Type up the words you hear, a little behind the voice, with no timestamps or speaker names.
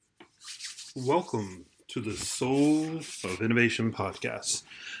Welcome to the Soul of Innovation podcast.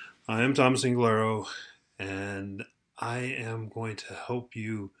 I am Thomas Anglero, and I am going to help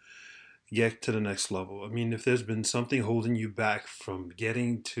you get to the next level. I mean, if there's been something holding you back from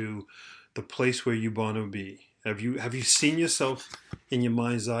getting to the place where you want to be, have you seen yourself in your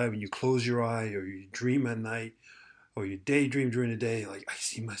mind's eye when you close your eye, or you dream at night, or you daydream during the day? Like, I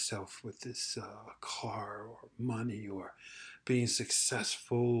see myself with this car, or money, or being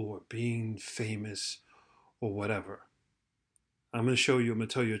successful, or being famous, or whatever. I'm going to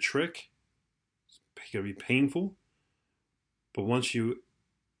tell you a trick. It's going to be painful, but once you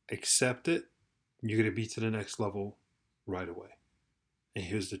accept it, you're going to be to the next level right away. And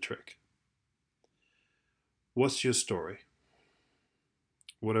here's the trick. What's your story?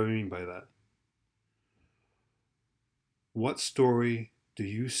 What do I mean by that? What story do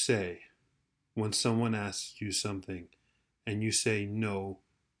you say when someone asks you something and you say no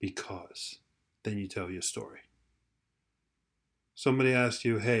because? Then you tell your story. Somebody asks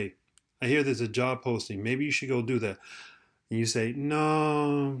you, hey, I hear there's a job posting. Maybe you should go do that. And you say,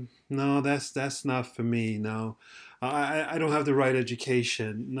 no, no, that's not for me. No, I don't have the right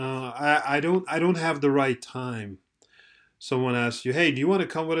education. No, I don't have the right time. Someone asks you, hey, do you want to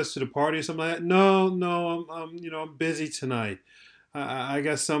come with us to the party or something like that? No, no, I'm busy tonight. I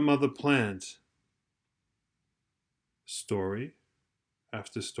got some other plans. Story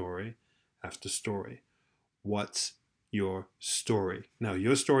after story after story. What's your story? Now,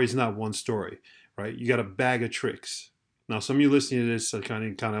 your story is not one story, right? You got a bag of tricks. Now, some of you listening to this are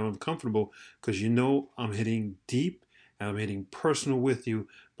kind of uncomfortable because you know I'm hitting deep and I'm hitting personal with you,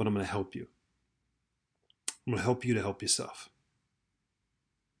 but I'm going to help you. I'm going to help you to help yourself.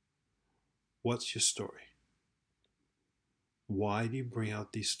 What's your story? Why do you bring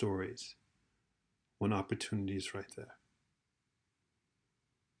out these stories when opportunity is right there?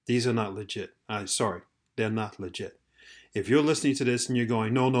 These are not legit. Sorry, they're not legit. If you're listening to this and you're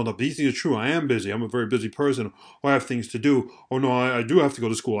going, no, no, no, these things are true. I am busy. I'm a very busy person. Or I have things to do. Or no, I do have to go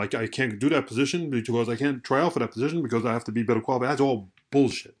to school. I can't do that position because I can't try out for that position because I have to be better qualified. That's all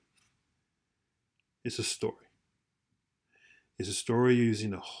bullshit. It's a story. It's a story you're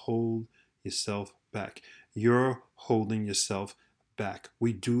using to hold yourself back. You're holding yourself back.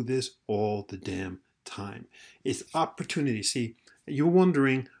 We do this all the damn time. It's opportunity. See, you're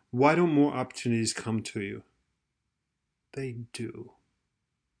wondering, why don't more opportunities come to you? They do.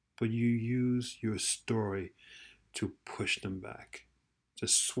 But you use your story to push them back, to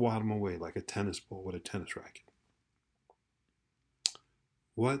swat them away like a tennis ball with a tennis racket.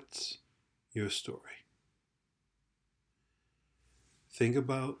 What's your story? Think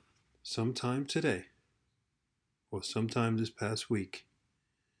about sometime today or sometime this past week,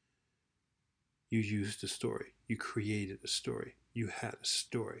 you used a story. You created a story. You had a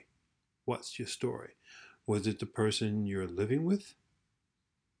story. What's your story? Was it the person you're living with?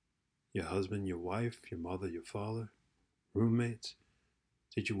 Your husband, your wife, your mother, your father, roommates?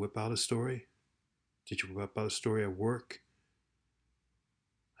 Did you whip out a story? Did you whip out a story at work?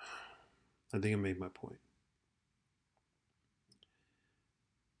 I think I made my point.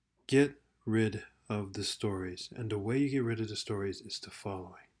 Get rid of the stories. And the way you get rid of the stories is the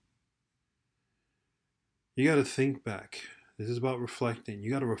following. You got to think back. This is about reflecting.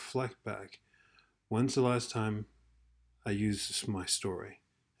 You got to reflect back. When's the last time I used my story?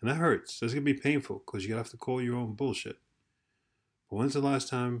 And that hurts. That's going to be painful because you have to call your own bullshit. But when's the last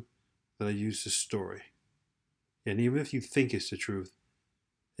time that I used a story? And even if you think it's the truth,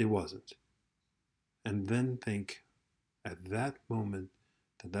 it wasn't. And then think, at that moment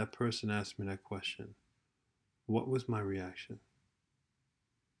that that person asked me that question, what was my reaction?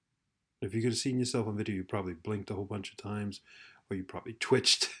 If you could have seen yourself on video, you probably blinked a whole bunch of times, or you probably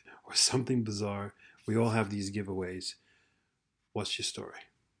twitched, or something bizarre. We all have these giveaways. What's your story?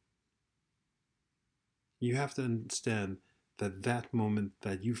 You have to understand that that moment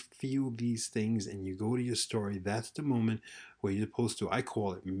that you feel these things and you go to your story, that's the moment where you're supposed to, I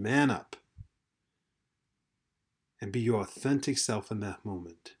call it, man up and be your authentic self in that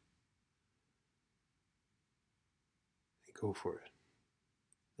moment. And go for it.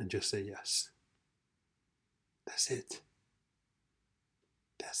 And just say yes. That's it.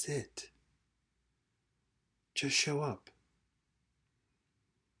 That's it. Just show up.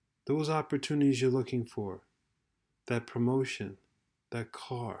 Those opportunities you're looking for, that promotion, that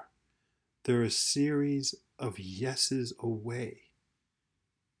car, they're a series of yeses away.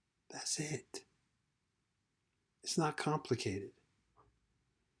 That's it. It's not complicated.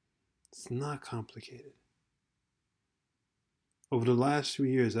 It's not complicated. Over the last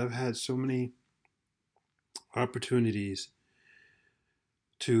 3 years, I've had so many opportunities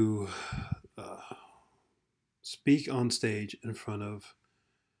to speak on stage in front of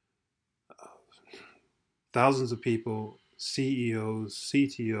thousands of people, CEOs,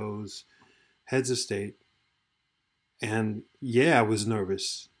 CTOs, heads of state. And yeah, I was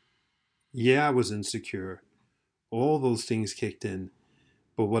nervous. Yeah, I was insecure. All those things kicked in.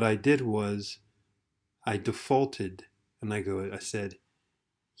 But what I did was I defaulted and I said,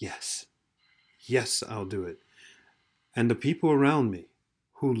 yes, yes, I'll do it. And the people around me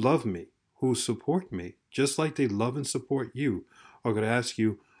who love me, who support me, just like they love and support you, are going to ask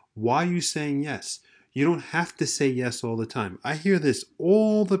you, why are you saying yes? You don't have to say yes all the time. I hear this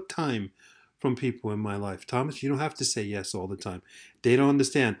all the time from people in my life. Thomas, you don't have to say yes all the time. They don't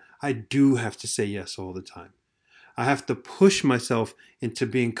understand. I do have to say yes all the time. I have to push myself into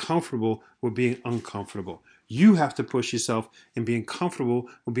being comfortable with being uncomfortable. You have to push yourself in being comfortable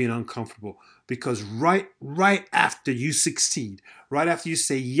with being uncomfortable. Because right after you succeed, right after you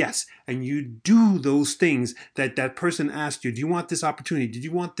say yes, and you do those things that that person asked you, do you want this opportunity? Did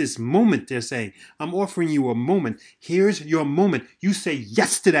you want this moment? They're saying, I'm offering you a moment. Here's your moment. You say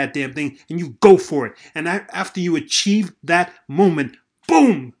yes to that damn thing and you go for it. And after you achieve that moment,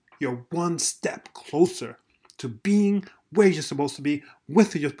 boom, you're one step closer to being where you're supposed to be,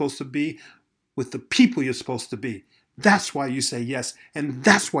 with who you're supposed to be, with the people you're supposed to be. That's why you say yes, and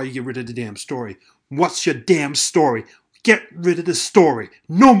that's why you get rid of the damn story. What's your damn story? Get rid of the story.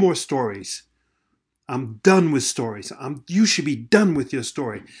 No more stories. I'm done with stories. You should be done with your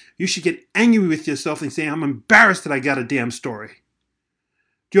story. You should get angry with yourself and say, I'm embarrassed that I got a damn story.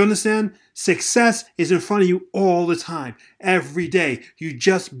 Do you understand? Success is in front of you all the time, every day. You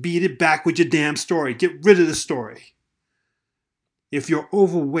just beat it back with your damn story. Get rid of the story. If you're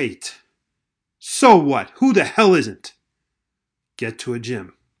overweight, so what? Who the hell isn't? Get to a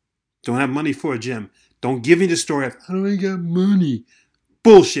gym. Don't have money for a gym. Don't give me the story of, how do I get money?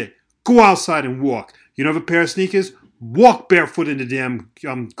 Bullshit. Go outside and walk. You don't have a pair of sneakers? Walk barefoot in the damn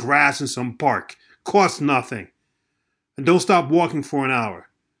grass in some park. Costs nothing. And don't stop walking for an hour.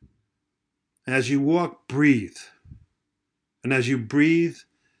 As you walk, breathe. And as you breathe,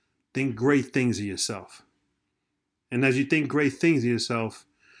 think great things of yourself. And as you think great things of yourself,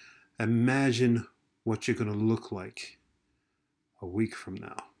 imagine what you're going to look like a week from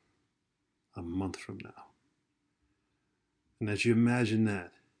now, a month from now. And as you imagine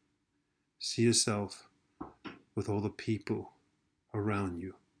that, see yourself with all the people around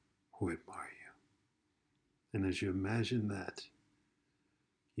you who admire you. And as you imagine that,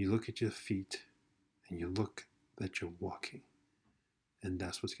 you look at your feet and you look that you're walking. And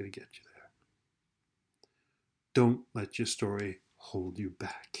that's what's going to get you there. Don't let your story hold you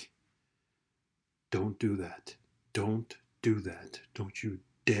back. Don't do that. Don't do that. Don't you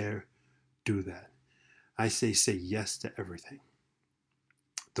dare do that. I say yes to everything.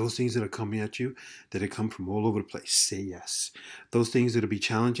 Those things that are coming at you, that come from all over the place, say yes. Those things that will be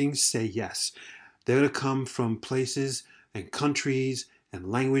challenging, say yes. They're going to come from places and countries and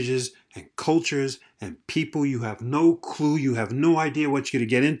languages and cultures and people you have no clue, you have no idea what you're going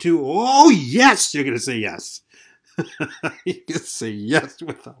to get into. Oh, yes, you're going to say yes. You can say yes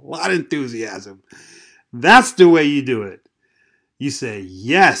with a lot of enthusiasm. That's the way you do it. You say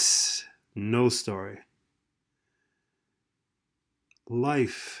yes, no story.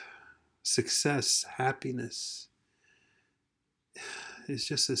 Life, success, happiness. It's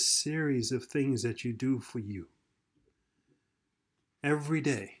just a series of things that you do for you. Every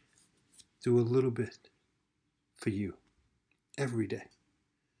day, do a little bit for you. Every day.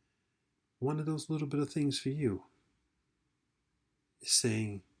 One of those little bit of things for you is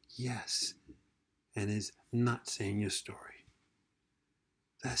saying yes and is not saying your story.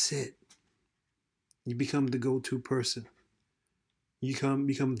 That's it. You become the go-to person. You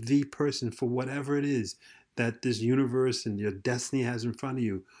become the person for whatever it is that this universe and your destiny has in front of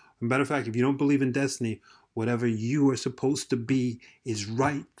you. As a matter of fact, if you don't believe in destiny, whatever you are supposed to be is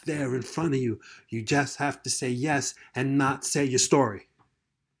right there in front of you. You just have to say yes and not say your story.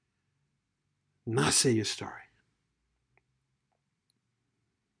 Not say your story.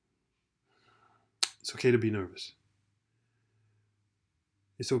 It's okay to be nervous.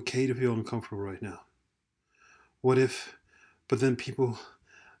 It's okay to feel uncomfortable right now. What if, but then people,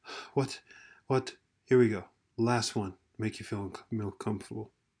 what, here we go. Last one, make you feel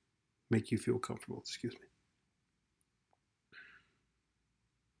comfortable. Make you feel comfortable, excuse me.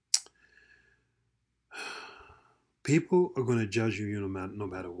 People are going to judge you no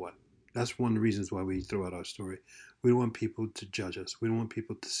matter what. That's one of the reasons why we throw out our story. We don't want people to judge us. We don't want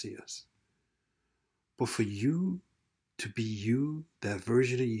people to see us. But for you to be you, that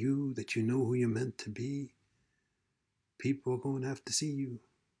version of you that you know who you're meant to be, people are going to have to see you.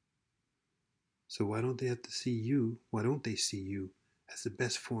 So why don't they have to see you? Why don't they see you as the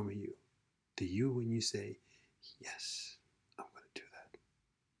best form of you? The you when you say, yes, I'm going to do that.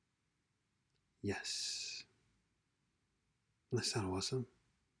 Yes. Doesn't that sound awesome?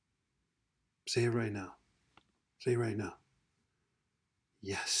 Say it right now. Say it right now.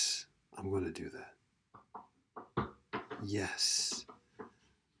 Yes, I'm going to do that. Yes,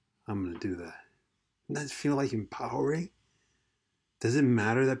 I'm going to do that. Doesn't that feel like empowering? Does it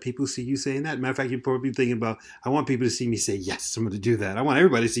matter that people see you saying that? Matter of fact, you're probably thinking about, I want people to see me say yes. I'm going to do that. I want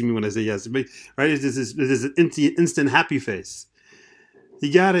everybody to see me when I say yes. Right? It's this instant happy face.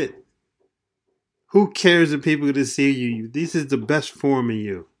 You got it. Who cares if people are going to see you? This is the best form of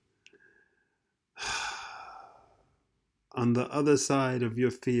you. On the other side of your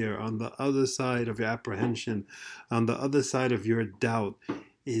fear, on the other side of your apprehension, on the other side of your doubt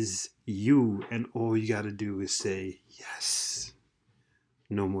is you. And all you got to do is say yes.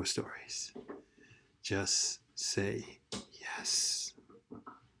 No more stories. Just say yes.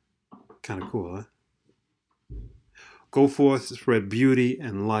 Kind of cool, huh? Go forth, spread beauty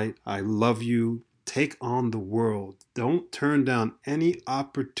and light. I love you. Take on the world. Don't turn down any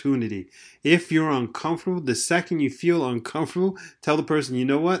opportunity. If you're uncomfortable, the second you feel uncomfortable, tell the person, you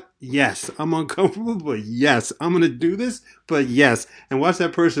know what? Yes, I'm uncomfortable, but yes, I'm going to do this, but yes. And watch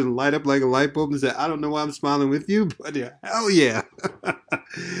that person light up like a light bulb and say, I don't know why I'm smiling with you, but yeah, hell yeah.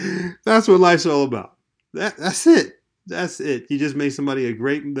 That's what life's all about. That's it. That's it. You just made somebody a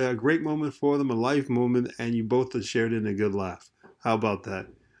great moment for them, a life moment, and you both have shared in a good laugh. How about that?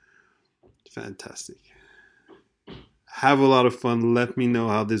 Fantastic. Have a lot of fun. Let me know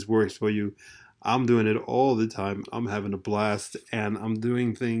how this works for you. I'm doing it all the time. I'm having a blast, and I'm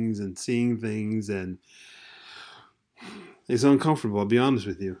doing things and seeing things, and it's uncomfortable. I'll be honest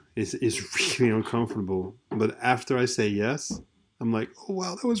with you. It's really uncomfortable. But after I say yes, I'm like, oh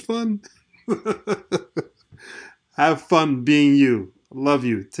wow, that was fun. Have fun being you. Love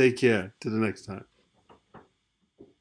you. Take care. To the next time.